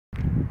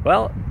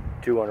Well,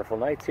 2 wonderful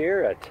nights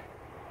here at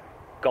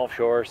Gulf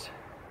Shores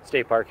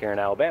State Park here in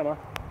Alabama.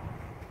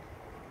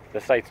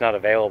 The site's not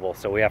available,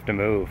 so we have to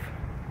move.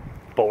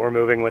 But we're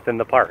moving within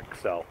the park,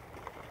 so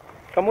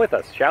come with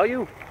us, shall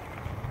you?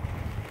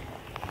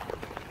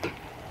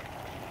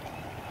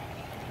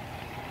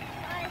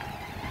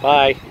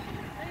 Bye. Bye.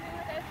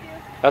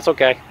 That's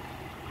okay.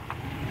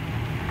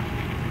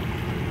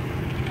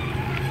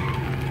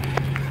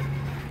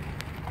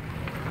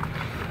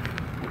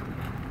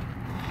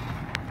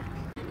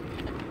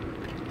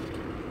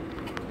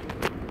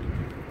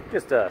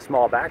 Just a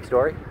small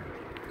backstory.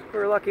 We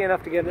were lucky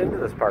enough to get into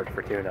this park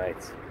for 2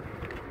 nights.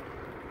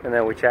 And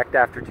then we checked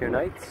after 2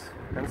 nights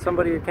and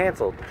somebody had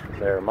canceled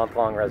their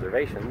month-long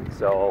reservation,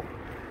 so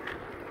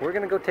we're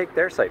gonna go take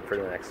their site for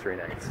the next 3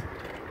 nights.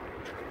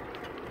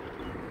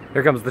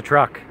 Here comes the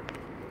truck.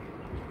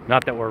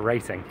 Not that we're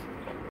racing.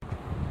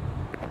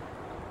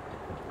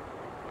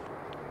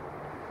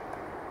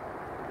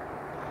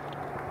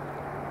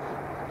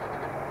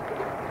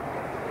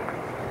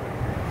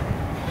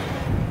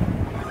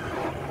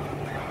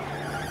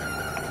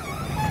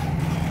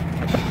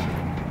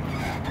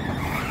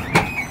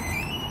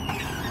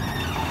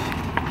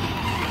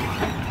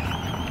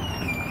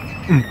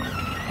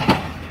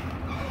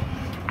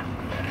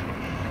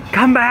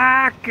 Come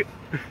back!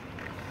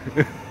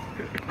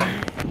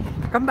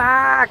 Come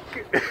back!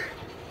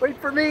 Wait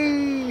for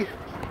me!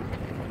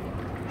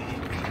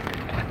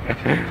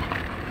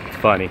 It's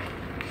funny.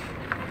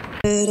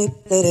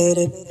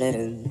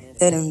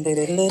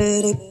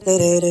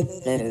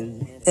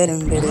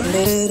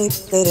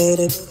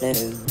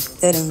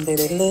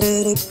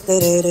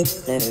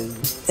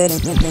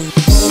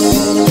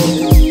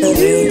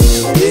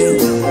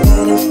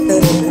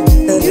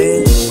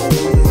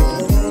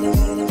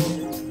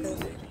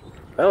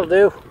 That'll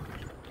do.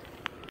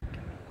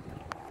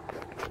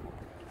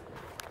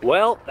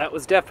 Well, that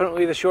was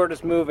definitely the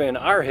shortest move in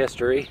our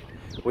history.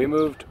 We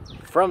moved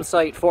from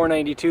site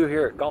 492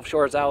 here at Gulf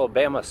Shores,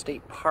 Alabama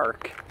State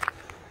Park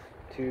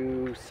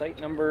to site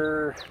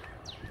number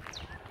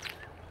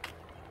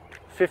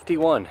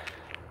 51.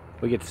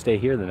 We get to stay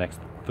here the next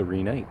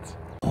 3 nights.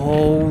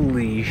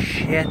 Holy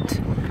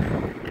shit!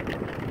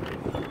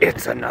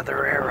 It's another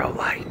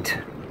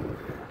aerolite.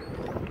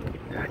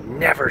 I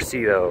never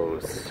see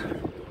those.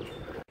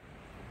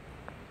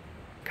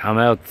 Come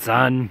out,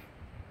 son.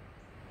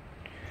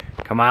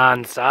 Come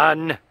on,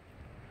 son.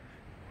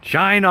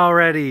 Shine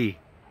already.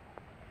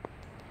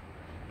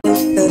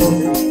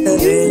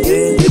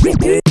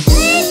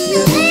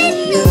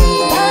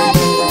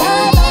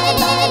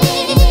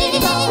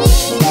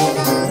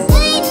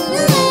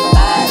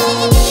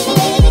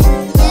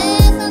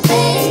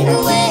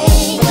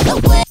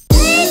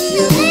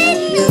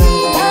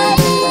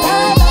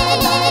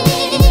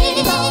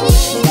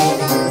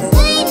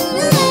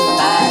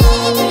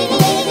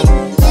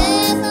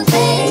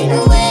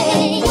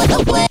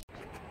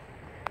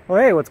 Well,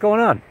 hey, what's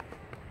going on?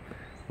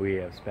 We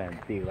have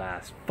spent the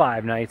last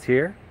 5 nights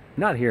here.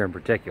 Not here in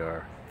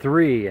particular.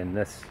 3 in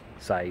this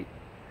site.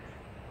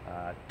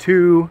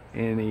 2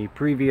 in the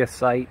previous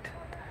site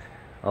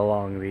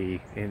along the,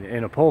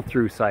 in a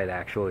pull-through site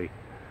actually,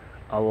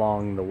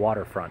 along the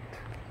waterfront.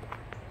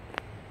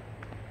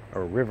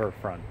 Or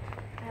riverfront.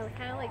 I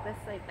kind of like this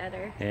site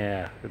better.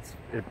 Yeah, it's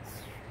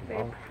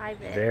very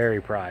private. Very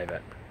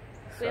private.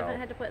 We haven't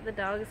had to put the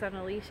dogs on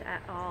a leash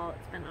at all.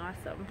 It's been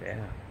awesome.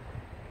 Yeah.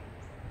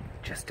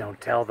 Just don't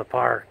tell the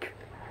park.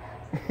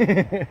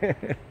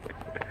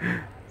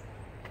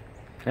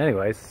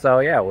 Anyways, so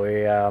yeah,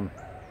 we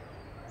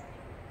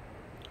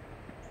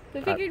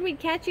figured we'd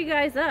catch you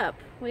guys up.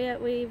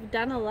 We've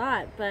done a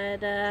lot,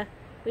 but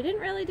we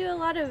didn't really do a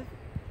lot of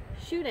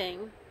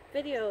shooting,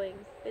 videoing,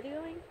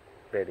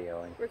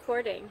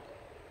 recording.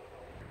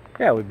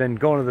 Yeah, we've been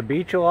going to the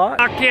beach a lot.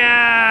 Fuck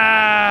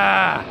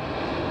yeah!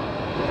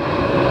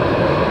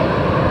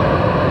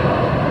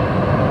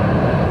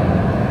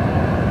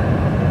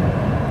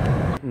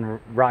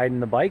 Riding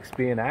the bikes,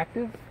 being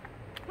active.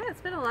 Yeah,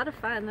 it's been a lot of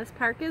fun. This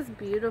park is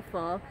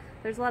beautiful.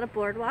 There's a lot of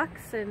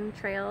boardwalks and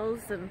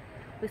trails, and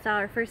we saw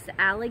our first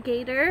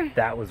alligator.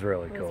 That was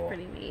really cool. It was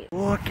pretty neat.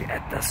 Look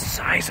at the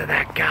size of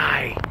that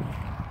guy.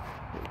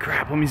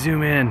 Crap, let me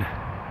zoom in.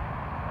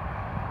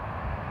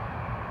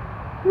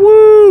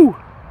 Woo!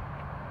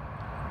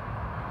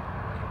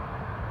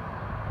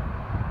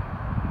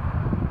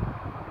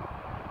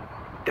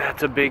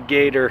 That's a big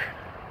gator.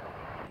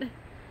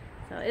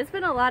 So it's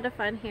been a lot of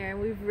fun here, and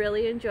we've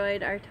really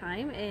enjoyed our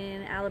time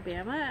in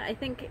Alabama. I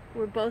think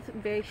we're both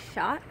very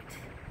shocked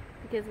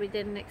because we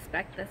didn't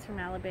expect this from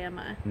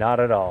Alabama. Not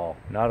at all.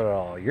 Not at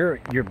all. You're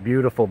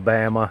beautiful,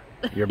 Bama.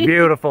 You're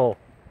beautiful.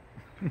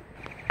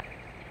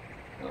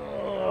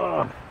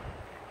 Oh.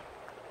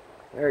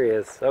 There he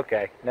is.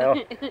 Okay. Now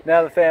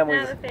the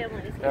family's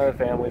now the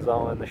family's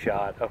all in the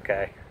shot.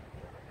 Okay.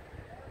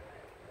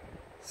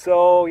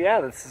 So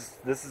yeah, this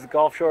is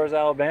Gulf Shores,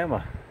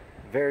 Alabama.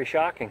 Very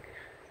shocking.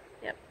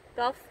 Yep.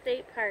 Gulf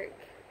State Park.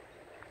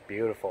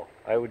 Beautiful.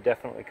 I would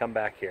definitely come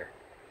back here.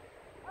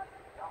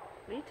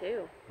 Me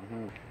too.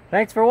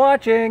 Thanks for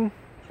watching.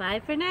 Bye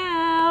for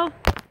now.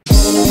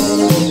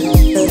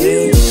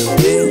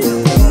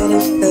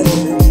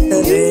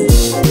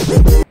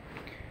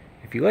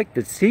 If you like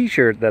the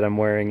t-shirt that I'm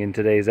wearing in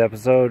today's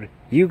episode,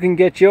 you can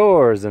get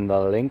yours in the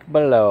link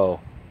below.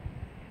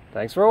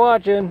 Thanks for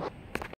watching.